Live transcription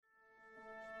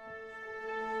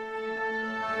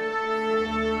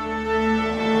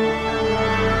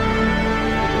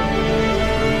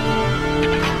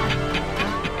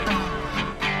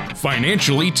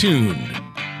Financially Tuned.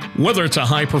 Whether it's a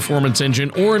high-performance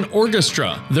engine or an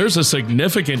orchestra, there's a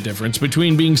significant difference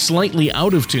between being slightly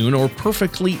out of tune or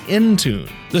perfectly in tune.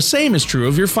 The same is true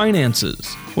of your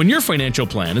finances. When your financial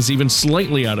plan is even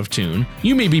slightly out of tune,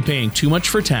 you may be paying too much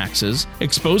for taxes,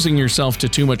 exposing yourself to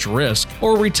too much risk,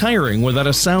 or retiring without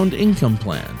a sound income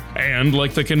plan. And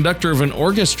like the conductor of an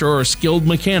orchestra or skilled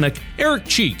mechanic, Eric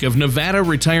Cheek of Nevada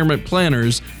Retirement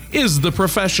Planners is the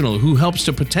professional who helps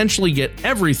to potentially get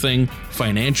everything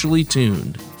financially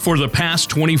tuned. For the past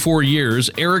 24 years,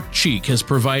 Eric Cheek has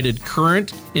provided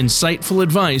current, insightful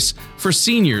advice for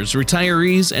seniors,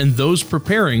 retirees, and those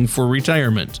preparing for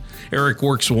retirement. Eric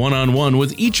works one-on-one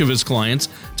with each of his clients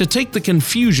to take the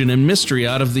confusion and mystery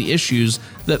out of the issues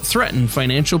that threaten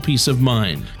financial peace of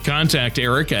mind. Contact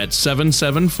Eric at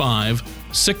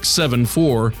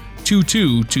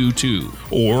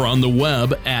 775-674-2222 or on the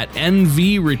web at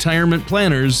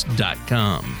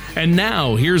nvretirementplanners.com. And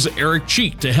now, here's Eric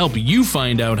Cheek to help you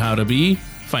find out how to be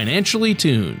financially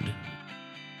tuned.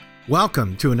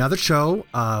 Welcome to another show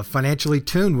of Financially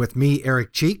Tuned with me,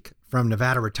 Eric Cheek from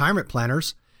Nevada Retirement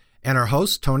Planners, and our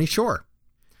host, Tony Shore.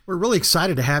 We're really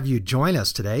excited to have you join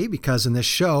us today because in this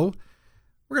show,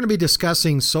 we're going to be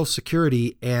discussing Social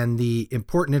Security and the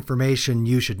important information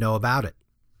you should know about it.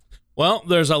 Well,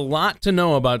 there's a lot to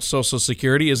know about Social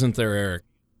Security, isn't there, Eric?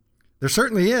 There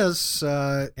certainly is,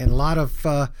 and a lot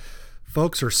of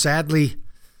folks are sadly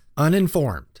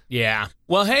uninformed. Yeah.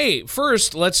 Well, hey,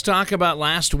 first, let's talk about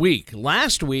last week.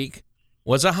 Last week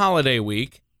was a holiday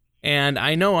week, and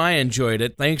I know I enjoyed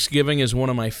it. Thanksgiving is one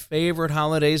of my favorite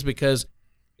holidays because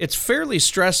it's fairly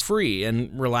stress-free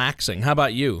and relaxing. How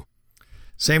about you?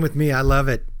 Same with me. I love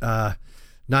it,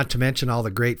 not to mention all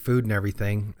the great food and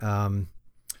everything.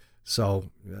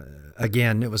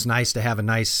 Again, it was nice to have a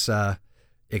nice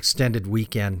extended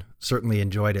weekend. Certainly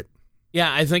enjoyed it.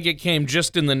 Yeah, I think it came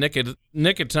just in the nick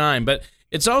of time, but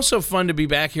it's also fun to be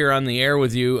back here on the air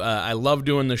with you. I love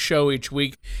doing the show each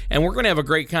week, and we're going to have a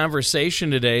great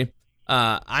conversation today.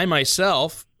 I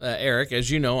myself, Eric, as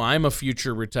you know, I'm a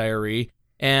future retiree,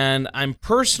 and I'm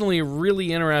personally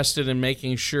really interested in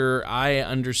making sure I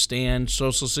understand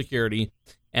Social Security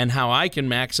and how I can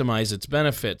maximize its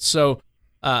benefits. So,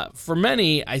 for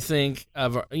many, I think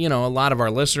of a lot of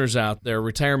our listeners out there,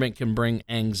 retirement can bring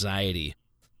anxiety.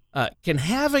 Can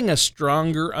having a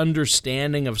stronger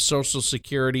understanding of Social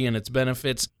Security and its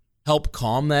benefits help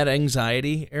calm that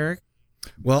anxiety, Eric?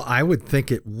 Well, I would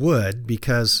think it would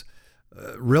because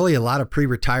really a lot of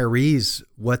pre-retirees,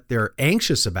 what they're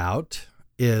anxious about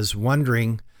is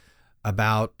wondering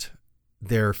about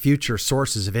their future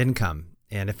sources of income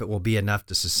and if it will be enough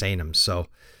to sustain them. So,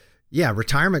 yeah,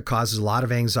 retirement causes a lot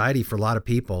of anxiety for a lot of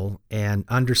people, and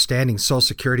understanding Social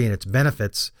Security and its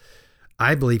benefits,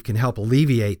 I believe, can help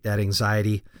alleviate that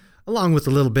anxiety, along with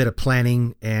a little bit of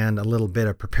planning and a little bit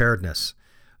of preparedness.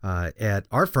 At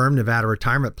our firm, Nevada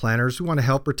Retirement Planners, we want to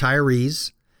help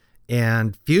retirees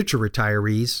and future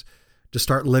retirees to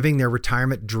start living their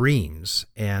retirement dreams,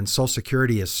 and Social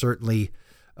Security is certainly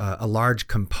a large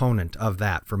component of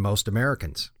that for most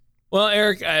Americans. Well,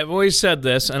 Eric, I've always said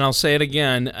this, and I'll say it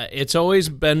again. It's always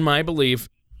been my belief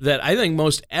that I think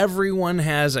most everyone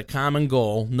has a common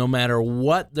goal, no matter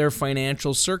what their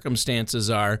financial circumstances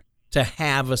are, to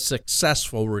have a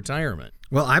successful retirement.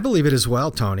 Well, I believe it as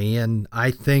well, Tony, and I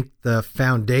think the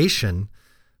foundation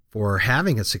for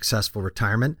having a successful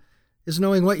retirement is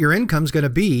knowing what your income is going to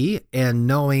be and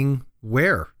knowing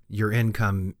where your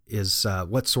income is,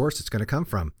 what source it's going to come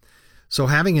from. So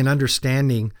having an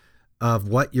understanding of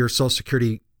what your Social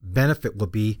Security benefit will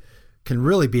be can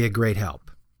really be a great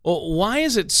help. Well, why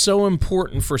is it so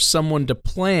important for someone to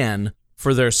plan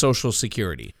for their Social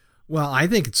Security? Well, I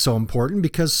think it's so important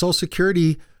because Social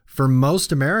Security for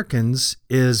most Americans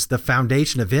is the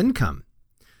foundation of income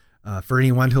for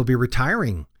anyone who'll be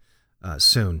retiring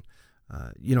soon.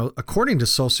 According to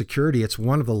Social Security, it's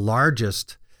one of the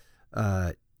largest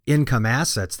income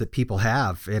assets that people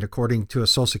have. And according to a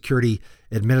Social Security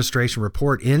Administration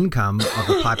report, income of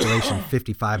the population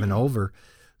 55 and over,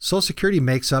 Social Security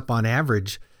makes up on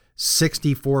average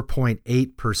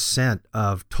 64.8%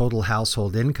 of total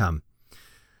household income.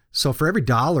 So for every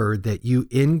dollar that you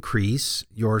increase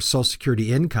your Social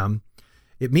Security income,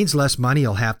 it means less money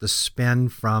you'll have to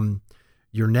spend from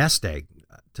your nest egg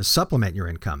to supplement your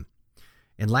income.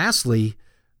 And lastly,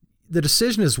 the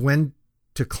decision is when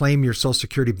to claim your Social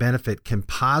Security benefit can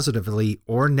positively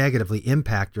or negatively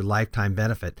impact your lifetime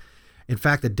benefit. In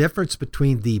fact, the difference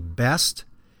between the best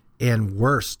and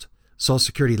worst Social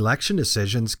Security election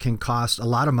decisions can cost a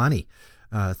lot of money,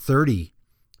 $30,000,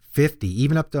 $50,000,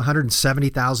 even up to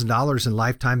 $170,000 in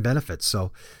lifetime benefits.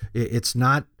 So it's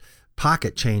not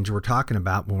pocket change we're talking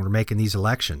about when we're making these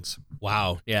elections.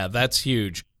 Wow. Yeah, that's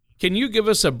huge. Can you give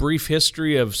us a brief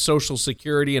history of Social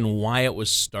Security and why it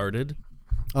was started?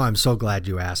 Oh, I'm so glad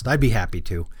you asked. I'd be happy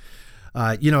to.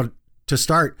 To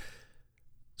start,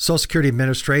 Social Security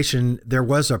Administration, there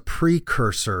was a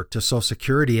precursor to Social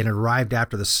Security, and it arrived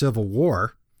after the Civil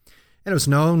War, and it was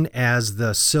known as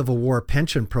the Civil War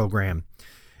Pension Program.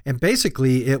 And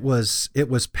basically, it was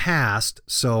passed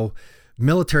so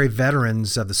military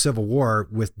veterans of the Civil War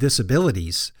with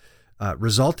disabilities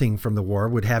resulting from the war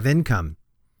would have income.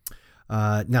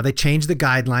 Now, they changed the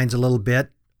guidelines a little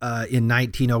bit in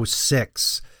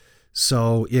 1906.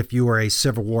 So if you were a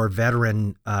Civil War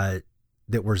veteran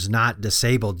that was not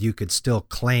disabled, you could still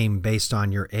claim based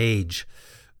on your age.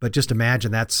 But just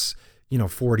imagine that's,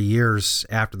 40 years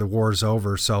after the war's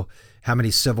over. So how many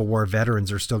Civil War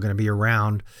veterans are still going to be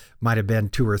around? Might have been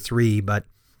 2 or 3, but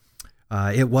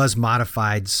it was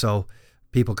modified so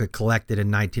people could collect it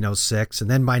in 1906. And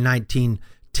then by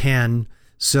 1910,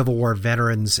 Civil War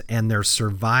veterans and their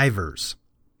survivors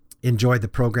enjoyed the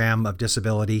program of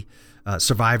disability,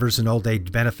 survivors and old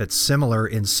age benefits similar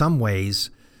in some ways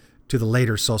to the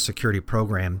later Social Security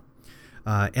program.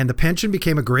 And the pension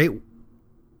became a great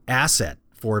asset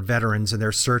for veterans in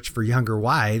their search for younger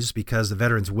wives because the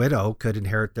veteran's widow could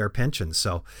inherit their pension.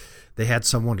 So they had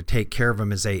someone to take care of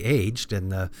them as they aged,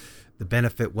 and the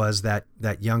benefit was that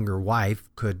younger wife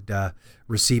could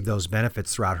receive those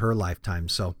benefits throughout her lifetime.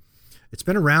 So it's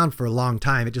been around for a long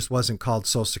time. It just wasn't called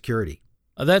Social Security.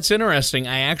 That's interesting.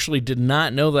 I actually did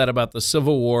not know that about the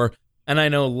Civil War. And I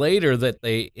know later that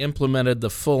they implemented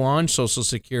the full-on Social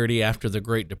Security after the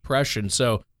Great Depression.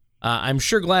 So I'm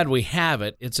sure glad we have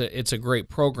it. It's a great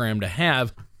program to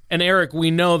have. And Eric,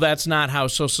 we know that's not how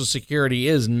Social Security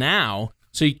is now.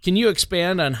 So can you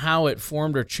expand on how it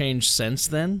formed or changed since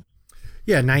then?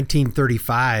 Yeah,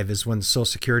 1935 is when the Social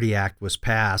Security Act was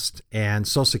passed. And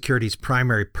Social Security's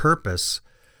primary purpose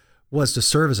was to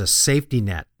serve as a safety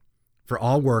net for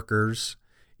all workers,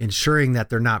 ensuring that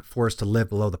they're not forced to live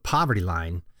below the poverty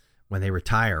line when they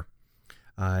retire.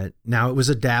 Now, it was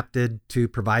adapted to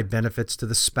provide benefits to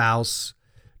the spouse,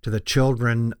 to the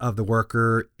children of the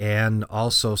worker, and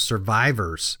also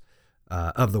survivors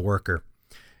of the worker.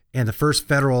 And the first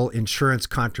Federal Insurance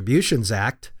Contributions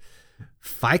Act,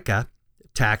 FICA,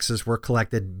 taxes were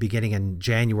collected beginning in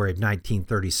January of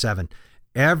 1937.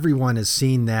 Everyone has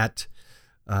seen that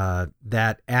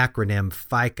acronym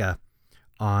FICA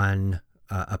on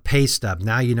a pay stub.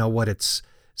 Now you know what it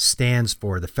stands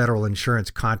for, the Federal Insurance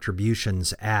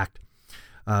Contributions Act.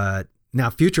 Now,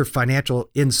 future financial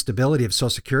instability of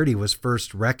Social Security was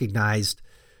first recognized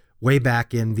way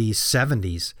back in the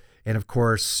 70s. And of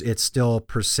course, it still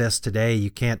persists today. You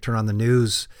can't turn on the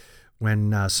news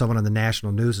when someone on the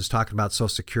national news is talking about Social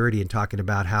Security and talking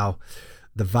about how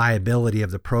the viability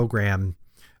of the program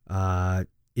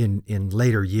in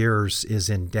later years is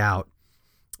in doubt.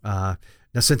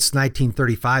 Now, since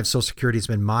 1935, Social Security has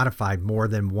been modified more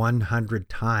than 100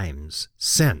 times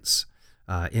since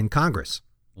in Congress.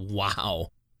 Wow.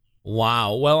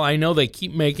 Well, I know they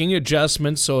keep making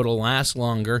adjustments so it'll last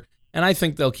longer, and I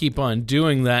think they'll keep on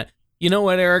doing that. You know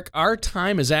what, Eric? Our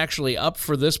time is actually up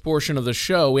for this portion of the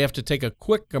show. We have to take a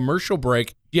quick commercial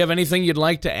break. Do you have anything you'd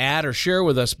like to add or share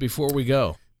with us before we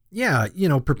go? Yeah,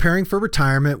 preparing for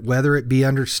retirement, whether it be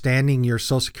understanding your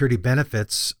Social Security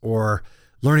benefits or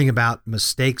learning about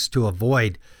mistakes to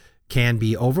avoid, can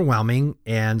be overwhelming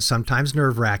and sometimes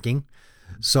nerve-wracking.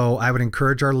 So I would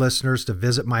encourage our listeners to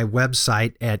visit my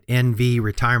website at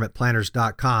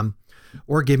nvretirementplanners.com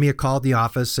or give me a call at the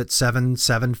office at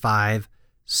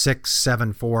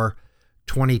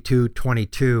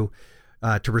 775-674-2222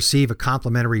 to receive a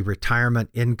complimentary retirement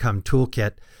income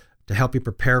toolkit to help you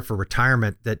prepare for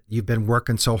retirement that you've been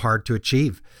working so hard to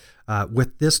achieve.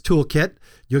 With this toolkit,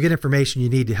 you'll get information you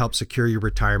need to help secure your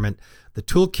retirement. The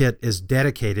toolkit is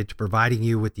dedicated to providing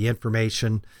you with the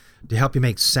information to help you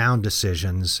make sound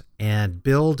decisions and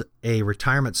build a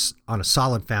retirement on a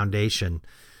solid foundation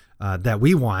that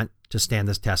we want to stand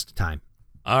this test of time.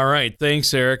 All right.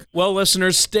 Thanks, Eric. Well,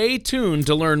 listeners, stay tuned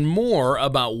to learn more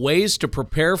about ways to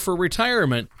prepare for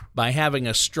retirement by having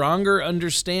a stronger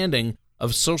understanding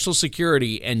of Social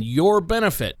Security and your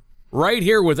benefit right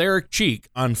here with Eric Cheek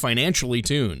on Financially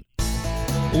Tuned.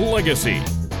 Legacy.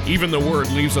 Even the word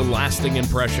leaves a lasting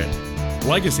impression.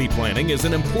 Legacy planning is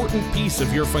an important piece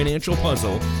of your financial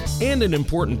puzzle and an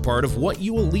important part of what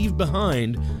you will leave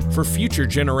behind for future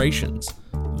generations.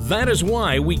 That is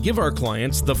why we give our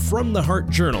clients the From the Heart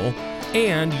Journal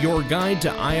and your guide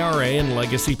to IRA and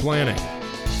legacy planning.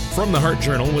 From the Heart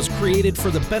Journal was created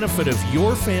for the benefit of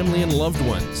your family and loved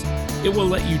ones. It will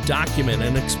let you document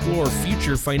and explore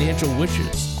future financial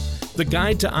wishes. The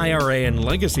Guide to IRA and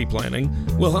Legacy Planning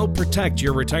will help protect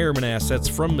your retirement assets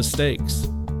from mistakes.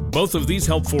 Both of these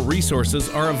helpful resources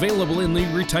are available in the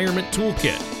Retirement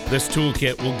Toolkit. This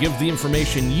toolkit will give the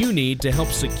information you need to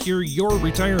help secure your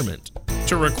retirement.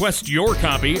 To request your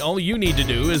copy, all you need to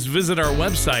do is visit our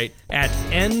website at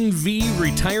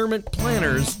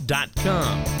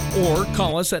nvretirementplanners.com or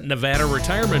call us at Nevada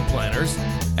Retirement Planners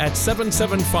at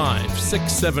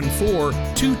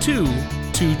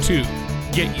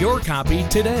 775-674-2222. Get your copy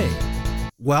today.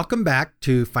 Welcome back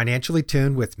to Financially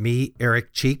Tuned with me,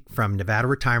 Eric Cheek from Nevada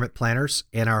Retirement Planners,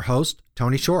 and our host,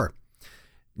 Tony Shore.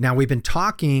 Now, we've been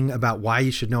talking about why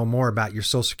you should know more about your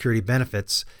Social Security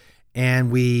benefits, and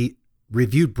we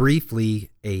reviewed briefly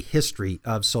a history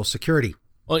of Social Security.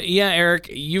 Well, yeah, Eric,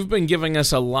 you've been giving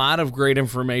us a lot of great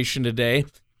information today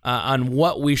on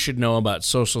what we should know about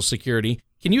Social Security.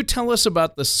 Can you tell us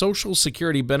about the Social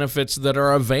Security benefits that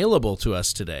are available to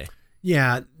us today?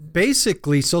 Yeah,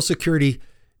 basically, Social Security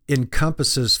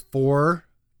encompasses four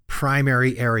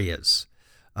primary areas.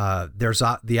 There's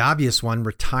the obvious one,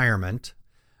 retirement.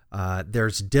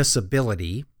 There's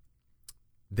disability.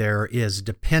 There is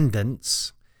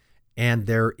dependents. And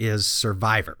there is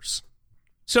survivors.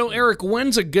 So, Eric,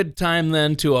 when's a good time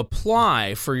then to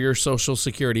apply for your Social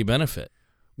Security benefit?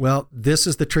 Well, this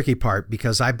is the tricky part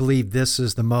because I believe this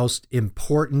is the most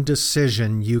important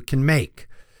decision you can make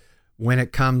when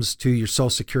it comes to your Social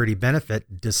Security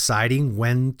benefit, deciding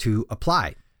when to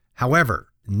apply. However,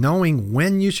 knowing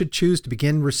when you should choose to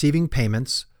begin receiving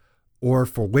payments or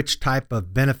for which type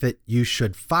of benefit you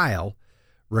should file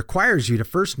requires you to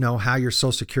first know how your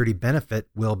Social Security benefit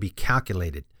will be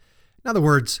calculated. In other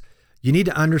words, you need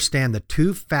to understand the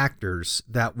two factors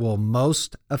that will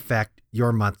most affect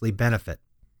your monthly benefit.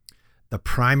 The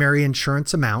primary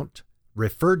insurance amount,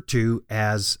 referred to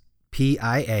as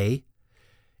PIA,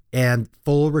 and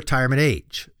full retirement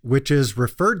age, which is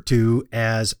referred to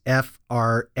as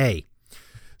FRA.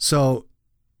 So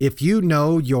if you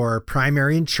know your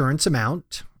primary insurance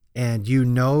amount and you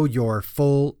know your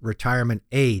full retirement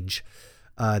age,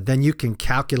 then you can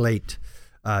calculate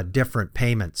different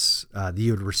payments that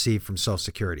you would receive from Social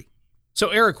Security. So,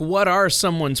 Eric, what are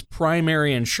someone's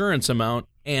primary insurance amount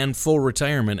and full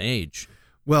retirement age?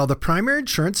 Well, the primary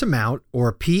insurance amount,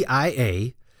 or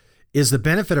PIA, is the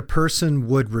benefit a person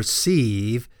would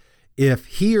receive if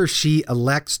he or she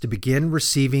elects to begin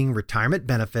receiving retirement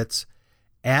benefits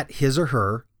at his or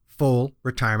her full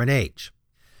retirement age.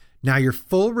 Now, your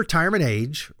full retirement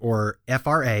age, or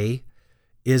FRA,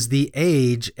 is the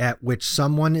age at which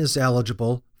someone is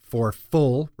eligible for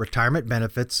full retirement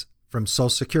benefits from Social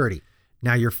Security.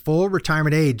 Now, your full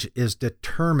retirement age is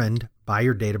determined by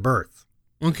your date of birth.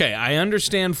 Okay, I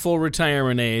understand full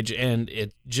retirement age, and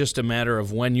it's just a matter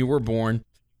of when you were born.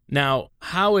 Now,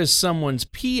 how is someone's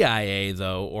PIA,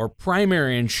 though, or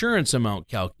primary insurance amount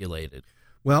calculated?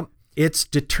 Well, it's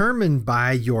determined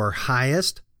by your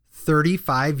highest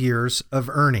 35 years of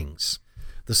earnings.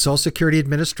 The Social Security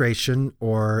Administration,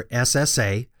 or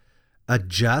SSA,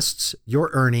 adjusts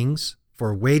your earnings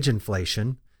for wage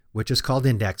inflation, which is called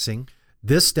indexing.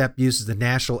 This step uses the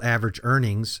national average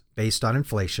earnings based on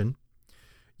inflation.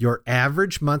 Your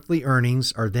average monthly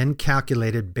earnings are then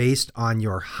calculated based on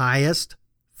your highest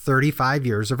 35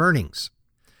 years of earnings.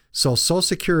 So Social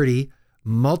Security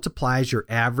multiplies your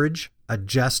average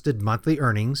adjusted monthly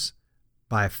earnings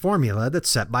by a formula that's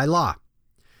set by law.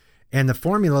 And the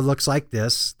formula looks like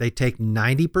this. They take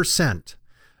 90%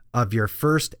 of your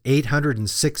first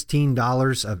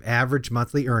 $816 of average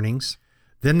monthly earnings.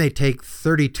 Then they take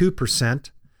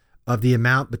 32% of the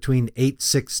amount between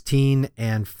 $816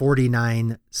 and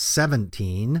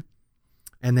 $4917.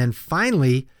 And then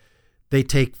finally, they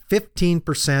take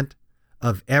 15%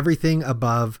 of everything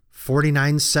above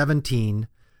 $4917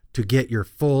 to get your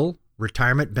full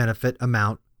retirement benefit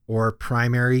amount or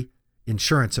primary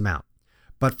insurance amount.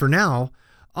 But for now,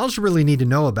 all you really need to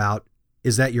know about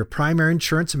is that your primary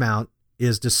insurance amount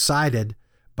is decided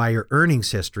by your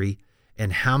earnings history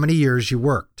and how many years you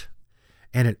worked.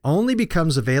 And it only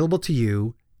becomes available to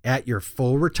you at your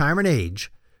full retirement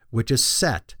age, which is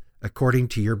set according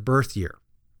to your birth year.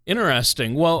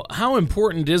 Interesting. Well, how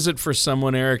important is it for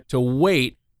someone, Eric, to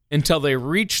wait until they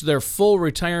reach their full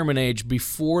retirement age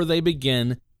before they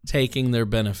begin taking their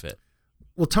benefit?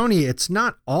 Well, Tony, it's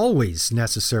not always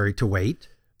necessary to wait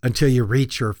until you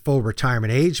reach your full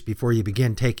retirement age before you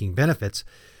begin taking benefits.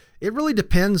 It really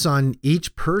depends on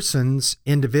each person's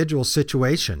individual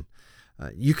situation.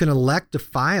 You can elect to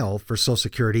file for Social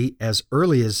Security as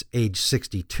early as age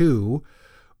 62,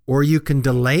 or you can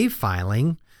delay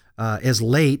filing as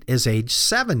late as age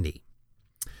 70.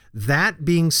 That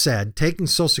being said, taking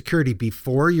Social Security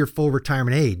before your full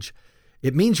retirement age,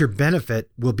 it means your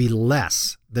benefit will be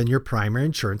less than your primary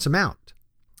insurance amount.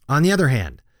 On the other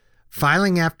hand,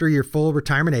 filing after your full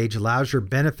retirement age allows your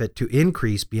benefit to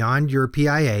increase beyond your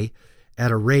PIA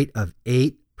at a rate of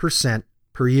 8%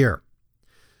 per year.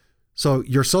 So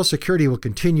your Social Security will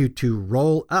continue to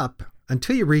roll up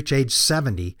until you reach age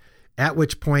 70, at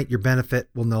which point your benefit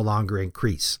will no longer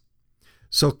increase.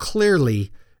 So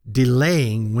clearly,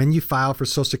 delaying when you file for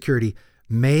Social Security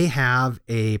may have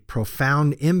a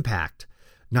profound impact,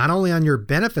 not only on your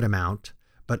benefit amount,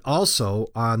 but also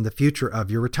on the future of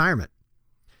your retirement.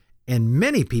 And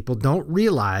many people don't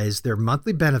realize their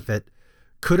monthly benefit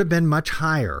could have been much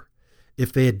higher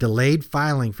if they had delayed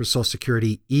filing for Social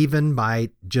Security even by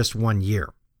just 1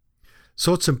 year.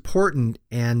 So it's important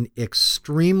and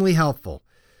extremely helpful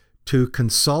to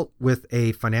consult with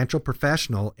a financial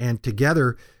professional, and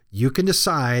together you can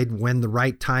decide when the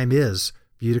right time is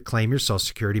for you to claim your Social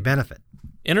Security benefit.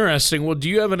 Interesting. Well, do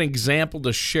you have an example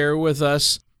to share with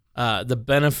us, the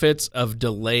benefits of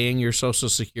delaying your Social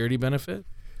Security benefit?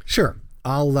 Sure.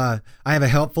 I have a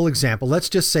helpful example. Let's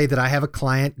just say that I have a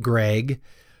client, Greg,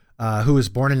 who was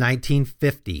born in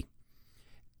 1950,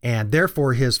 and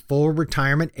therefore his full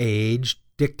retirement age,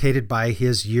 dictated by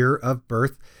his year of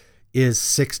birth, is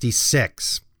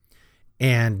 66.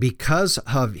 And because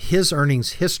of his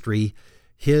earnings history,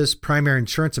 his primary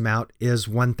insurance amount is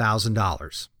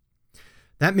 $1,000.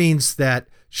 That means that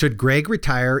should Greg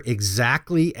retire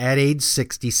exactly at age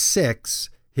 66,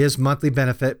 his monthly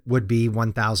benefit would be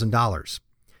 $1,000.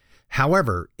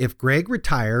 However, if Greg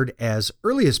retired as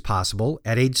early as possible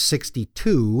at age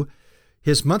 62,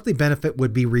 his monthly benefit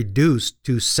would be reduced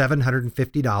to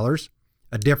 $750,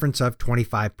 a difference of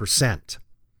 25%.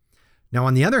 Now,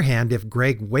 on the other hand, if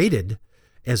Greg waited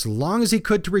as long as he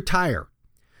could to retire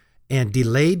and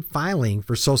delayed filing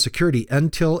for Social Security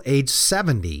until age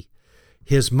 70,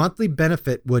 his monthly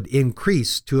benefit would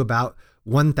increase to about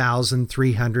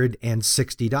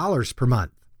 $1,360 per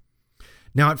month.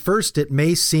 Now, at first, it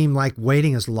may seem like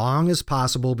waiting as long as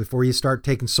possible before you start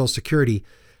taking Social Security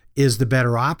is the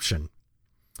better option.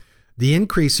 The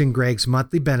increase in Greg's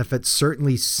monthly benefit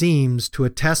certainly seems to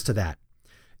attest to that.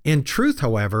 In truth,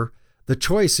 however, the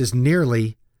choice is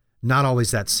nearly not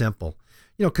always that simple.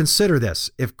 Consider this.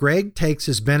 If Greg takes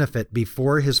his benefit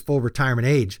before his full retirement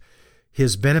age,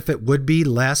 his benefit would be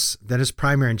less than his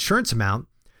primary insurance amount,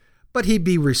 but he'd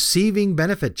be receiving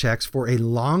benefit checks for a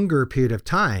longer period of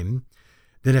time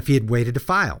than if he had waited to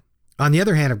file. On the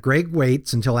other hand, if Greg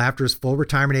waits until after his full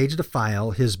retirement age to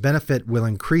file, his benefit will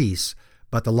increase,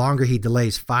 but the longer he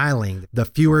delays filing, the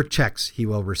fewer checks he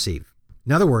will receive.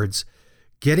 In other words,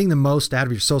 getting the most out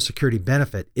of your Social Security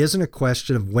benefit isn't a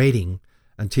question of waiting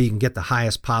until you can get the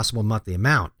highest possible monthly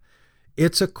amount.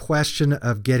 It's a question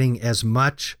of getting as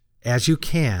much as you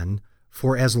can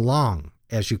for as long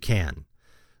as you can.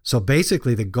 So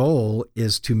basically, the goal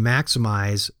is to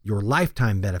maximize your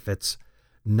lifetime benefits,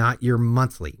 not your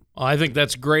monthly. Well, I think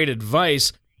that's great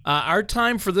advice. Our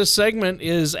time for this segment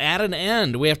is at an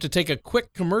end. We have to take a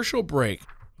quick commercial break.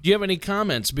 Do you have any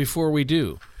comments before we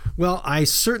do? Well, I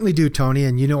certainly do, Tony,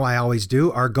 and I always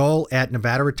do. Our goal at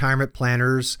Nevada Retirement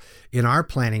Planners in our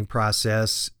planning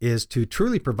process is to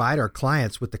truly provide our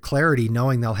clients with the clarity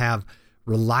knowing they'll have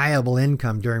reliable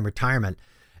income during retirement,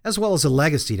 as well as a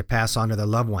legacy to pass on to their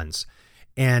loved ones.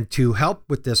 And to help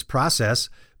with this process,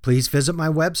 please visit my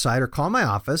website or call my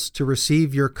office to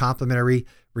receive your complimentary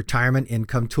retirement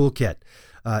income toolkit.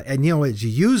 And as you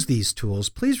use these tools,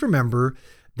 please remember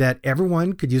that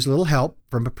everyone could use a little help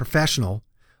from a professional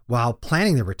while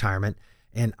planning their retirement,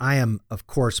 and I am, of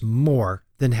course, more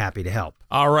than happy to help.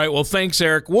 All right, well, thanks,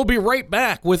 Eric. We'll be right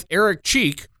back with Eric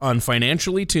Cheek on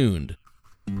Financially Tuned.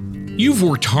 You've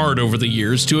worked hard over the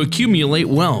years to accumulate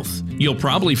wealth. You'll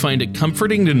probably find it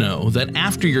comforting to know that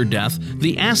after your death,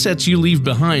 the assets you leave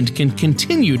behind can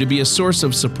continue to be a source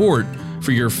of support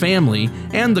for your family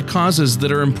and the causes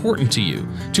that are important to you.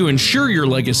 To ensure your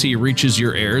legacy reaches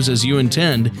your heirs as you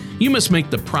intend, you must make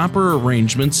the proper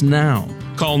arrangements now.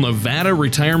 Call Nevada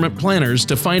Retirement Planners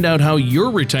to find out how your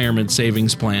retirement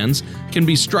savings plans can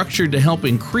be structured to help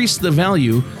increase the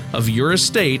value of your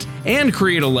estate and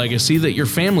create a legacy that your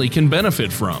family can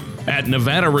benefit from. At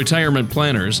Nevada Retirement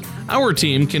Planners, our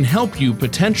team can help you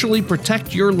potentially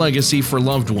protect your legacy for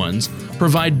loved ones,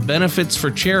 provide benefits for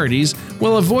charities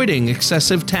while avoiding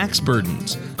excessive tax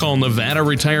burdens. Call Nevada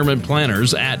Retirement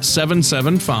Planners at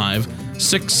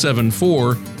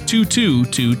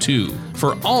 775-674-2222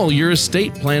 for all your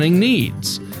estate planning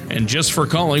needs. And just for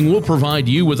calling, we'll provide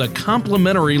you with a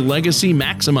complimentary Legacy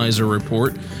Maximizer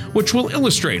report, which will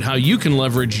illustrate how you can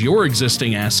leverage your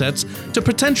existing assets to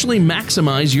potentially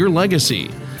maximize your legacy.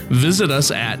 Visit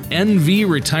us at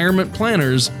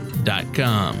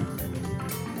nvretirementplanners.com.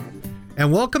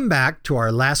 And welcome back to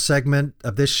our last segment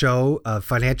of this show of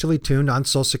Financially Tuned on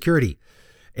Social Security.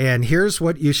 And here's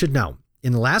what you should know.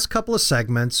 In the last couple of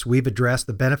segments, we've addressed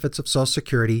the benefits of Social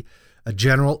Security, a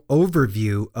general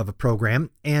overview of a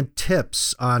program, and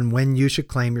tips on when you should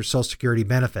claim your Social Security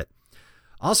benefit.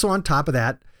 Also, on top of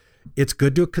that, it's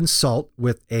good to consult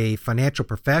with a financial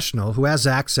professional who has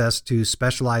access to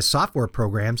specialized software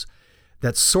programs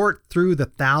that sort through the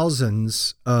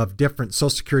thousands of different Social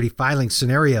Security filing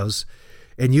scenarios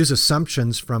and use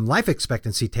assumptions from life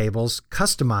expectancy tables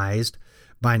customized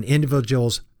by an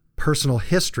individual's personal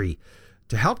history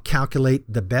to help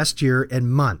calculate the best year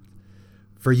and month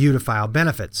for you to file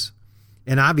benefits.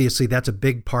 And obviously, that's a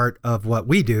big part of what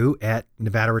we do at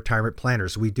Nevada Retirement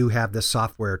Planners. We do have this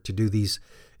software to do these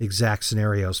exact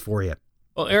scenarios for you.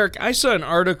 Well, Eric, I saw an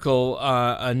article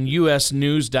on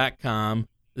usnews.com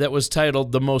that was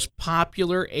titled "The Most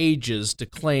Popular Ages to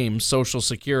Claim Social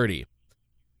Security,"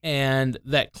 and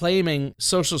that claiming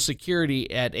Social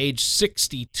Security at age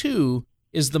 62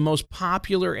 is the most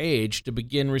popular age to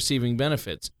begin receiving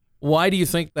benefits. Why do you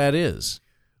think that is?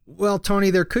 Well,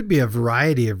 Tony, there could be a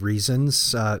variety of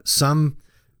reasons. Some,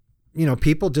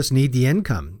 people just need the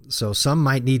income. So some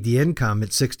might need the income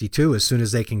at 62 as soon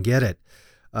as they can get it.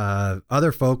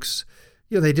 Other folks,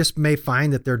 they just may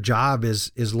find that their job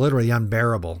is literally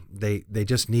unbearable. They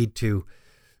just need to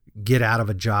get out of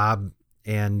a job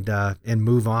and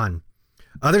move on.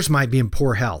 Others might be in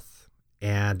poor health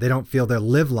and they don't feel they'll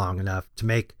live long enough to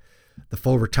make the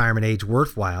full retirement age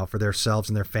worthwhile for themselves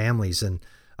and their families. And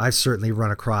I've certainly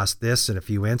run across this in a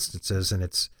few instances, and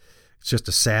it's just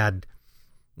a sad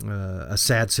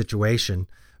situation.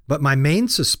 But my main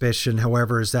suspicion,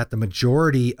 however, is that the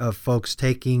majority of folks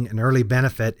taking an early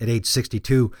benefit at age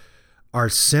 62 are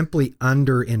simply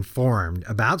underinformed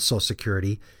about Social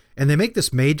Security, and they make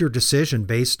this major decision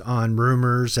based on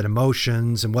rumors and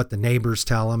emotions and what the neighbors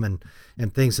tell them and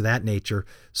things of that nature.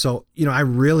 So, I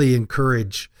really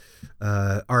encourage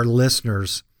our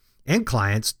listeners and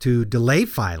clients to delay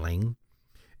filing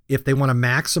if they want to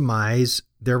maximize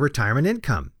their retirement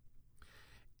income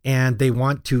and they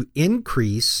want to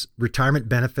increase retirement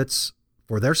benefits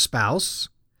for their spouse.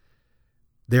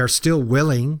 They're still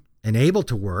willing and able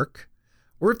to work,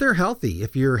 or if they're healthy.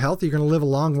 If you're healthy, you're going to live a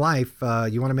long life.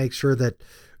 You want to make sure that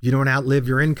you don't outlive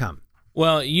your income.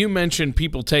 Well, you mentioned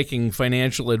people taking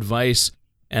financial advice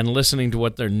and listening to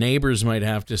what their neighbors might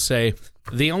have to say.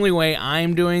 The only way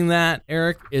I'm doing that,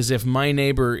 Eric, is if my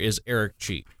neighbor is Eric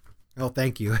Cheek. Oh,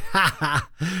 thank you.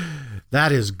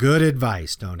 That is good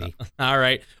advice, Tony. All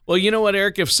right. Well, you know what,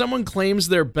 Eric? If someone claims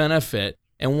their benefit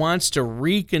and wants to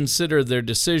reconsider their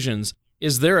decisions,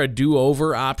 is there a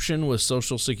do-over option with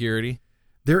Social Security?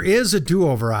 There is a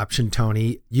do-over option,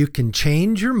 Tony. You can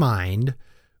change your mind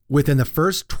within the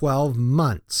first 12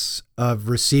 months of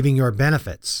receiving your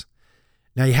benefits.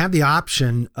 Now, you have the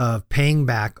option of paying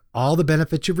back all the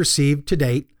benefits you've received to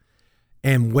date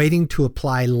and waiting to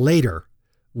apply later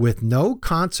with no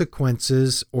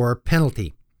consequences or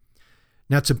penalty.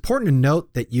 Now, it's important to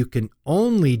note that you can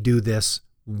only do this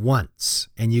once,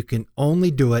 and you can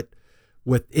only do it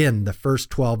within the first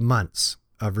 12 months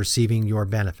of receiving your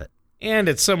benefit. And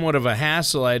it's somewhat of a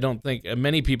hassle. I don't think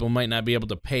many people might not be able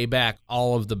to pay back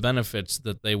all of the benefits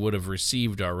that they would have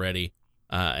received already.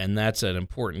 And that's an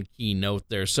important key note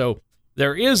there. So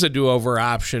there is a do-over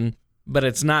option, but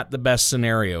it's not the best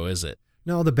scenario, is it?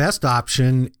 No, the best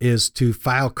option is to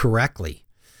file correctly,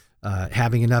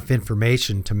 having enough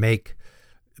information to make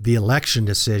the election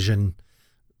decision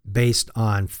based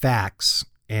on facts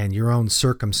and your own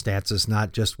circumstances,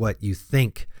 not just what you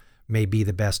think may be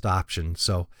the best option.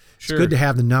 So Sure. It's good to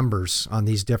have the numbers on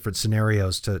these different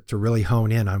scenarios to really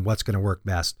hone in on what's going to work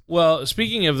best. Well,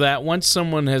 speaking of that, once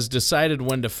someone has decided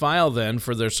when to file then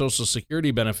for their Social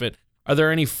Security benefit, are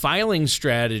there any filing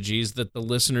strategies that the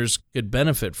listeners could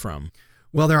benefit from?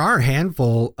 Well, there are a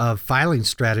handful of filing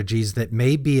strategies that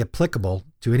may be applicable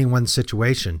to anyone's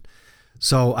situation.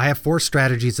 So I have 4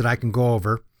 strategies that I can go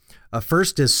over.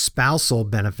 First is spousal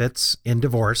benefits in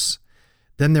divorce.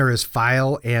 Then there is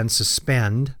file and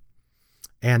suspend.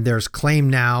 And there's claim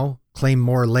now, claim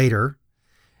more later.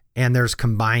 And there's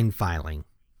combined filing.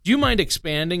 Do you mind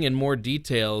expanding in more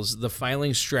details the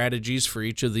filing strategies for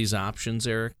each of these options,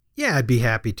 Eric? Yeah, I'd be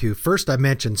happy to. First, I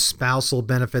mentioned spousal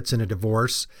benefits in a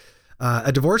divorce.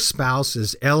 A divorced spouse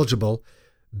is eligible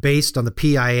based on the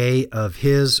PIA of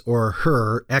his or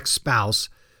her ex-spouse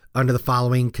under the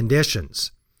following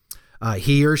conditions.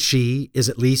 He or she is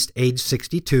at least age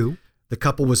 62. The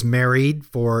couple was married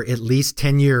for at least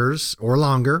 10 years or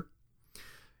longer.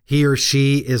 He or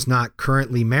she is not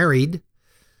currently married,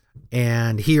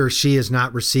 and he or she is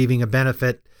not receiving a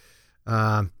benefit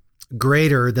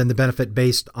greater than the benefit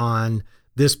based on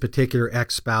this particular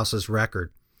ex-spouse's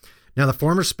record. Now, the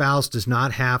former spouse does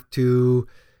not have to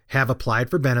have applied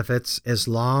for benefits as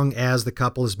long as the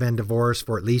couple has been divorced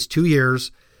for at least 2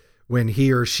 years when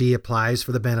he or she applies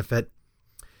for the benefit,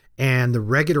 and the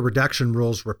regular reduction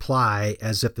rules apply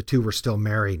as if the two were still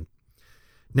married.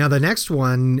 Now, the next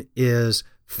one is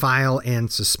file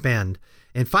and suspend.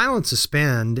 And file and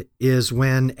suspend is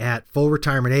when at full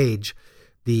retirement age,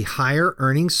 the higher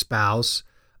earning spouse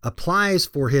applies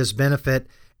for his benefit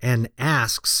and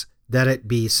asks that it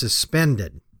be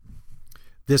suspended.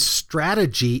 This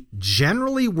strategy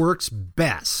generally works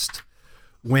best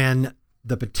when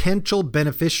the potential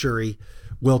beneficiary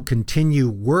will continue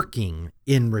working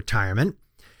in retirement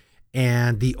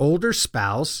and the older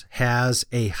spouse has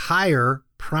a higher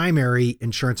primary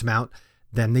insurance amount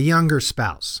than the younger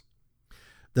spouse.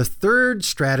 The third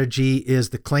strategy is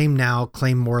the claim now,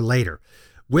 claim more later.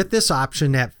 With this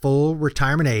option at full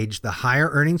retirement age, the higher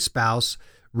earning spouse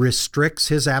restricts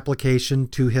his application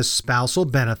to his spousal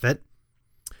benefit.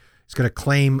 He's going to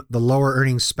claim the lower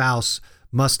earning spouse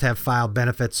must have filed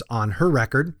benefits on her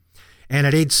record. And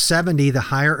at age 70, the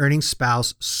higher earning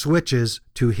spouse switches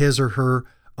to his or her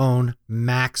own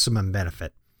maximum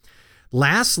benefit.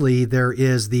 Lastly, there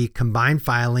is the combined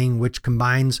filing, which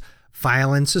combines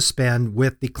file and suspend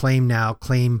with the claim now,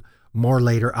 claim more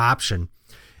later option.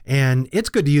 And it's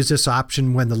good to use this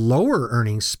option when the lower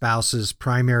earning spouse's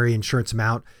primary insurance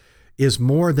amount is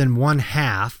more than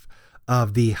 1/2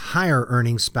 of the higher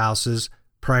earning spouse's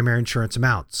primary insurance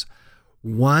amounts.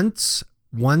 Once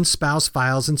one spouse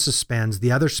files and suspends,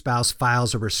 the other spouse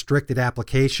files a restricted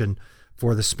application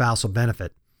for the spousal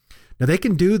benefit. Now, they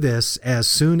can do this as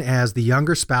soon as the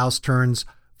younger spouse turns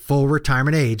full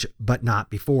retirement age, but not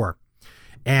before.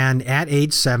 And at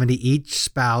age 70, each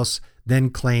spouse then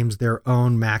claims their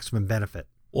own maximum benefit.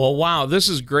 Well, wow, this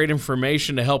is great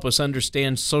information to help us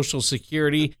understand Social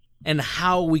Security and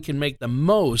how we can make the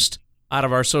most out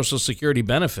of our Social Security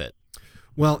benefit.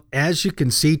 Well, as you can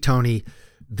see, Tony,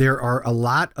 there are a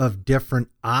lot of different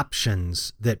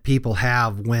options that people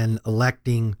have when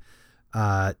electing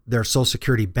their Social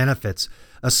Security benefits,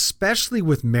 especially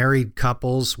with married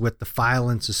couples with the file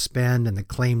and suspend and the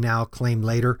claim now, claim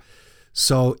later.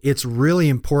 So it's really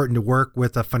important to work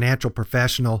with a financial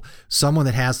professional, someone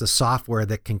that has the software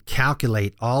that can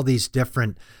calculate all these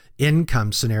different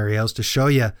income scenarios to show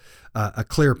you a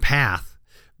clear path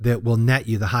that will net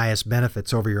you the highest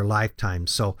benefits over your lifetime.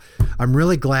 So I'm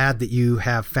really glad that you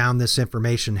have found this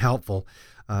information helpful.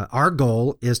 Our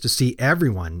goal is to see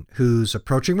everyone who's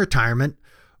approaching retirement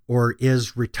or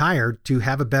is retired to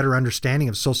have a better understanding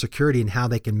of Social Security and how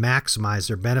they can maximize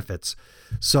their benefits.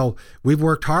 So we've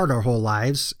worked hard our whole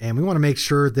lives, and we want to make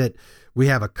sure that we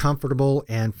have a comfortable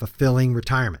and fulfilling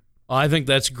retirement. Well, I think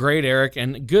that's great, Eric,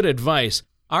 and good advice.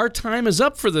 Our time is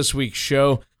up for this week's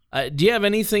show. Do you have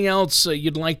anything else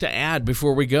you'd like to add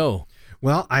before we go?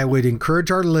 Well, I would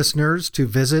encourage our listeners to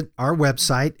visit our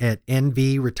website at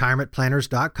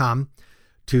nvretirementplanners.com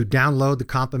to download the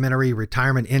complimentary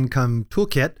retirement income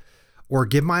toolkit, or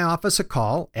give my office a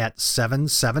call at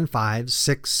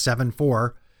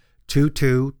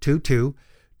 775-674-2222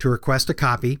 to request a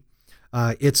copy.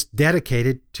 It's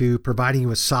dedicated to providing you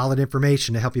with solid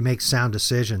information to help you make sound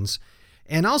decisions.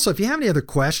 And also, if you have any other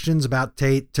questions about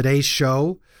today's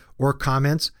show or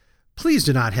comments, please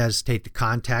do not hesitate to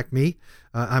contact me.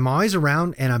 I'm always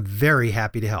around, and I'm very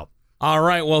happy to help. All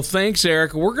right. Well, thanks,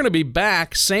 Eric. We're going to be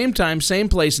back same time, same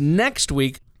place next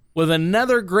week with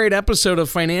another great episode of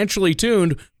Financially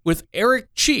Tuned with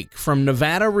Eric Cheek from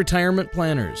Nevada Retirement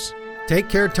Planners. Take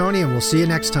care, Tony, and we'll see you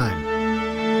next time.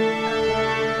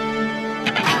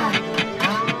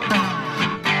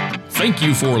 Thank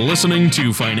you for listening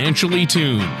to Financially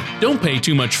Tuned. Don't pay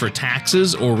too much for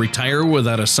taxes or retire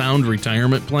without a sound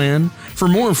retirement plan. For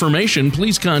more information,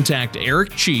 please contact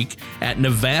Eric Cheek at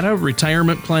Nevada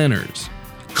Retirement Planners.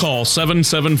 Call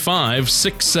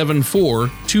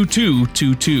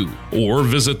 775-674-2222 or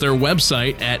visit their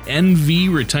website at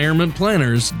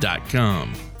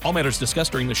nvretirementplanners.com. All matters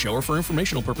discussed during the show are for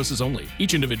informational purposes only.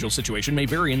 Each individual situation may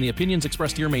vary, and the opinions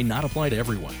expressed here may not apply to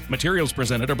everyone. Materials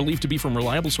presented are believed to be from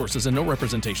reliable sources, and no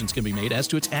representations can be made as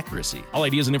to its accuracy. All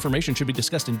ideas and information should be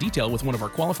discussed in detail with one of our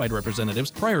qualified representatives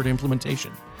prior to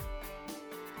implementation.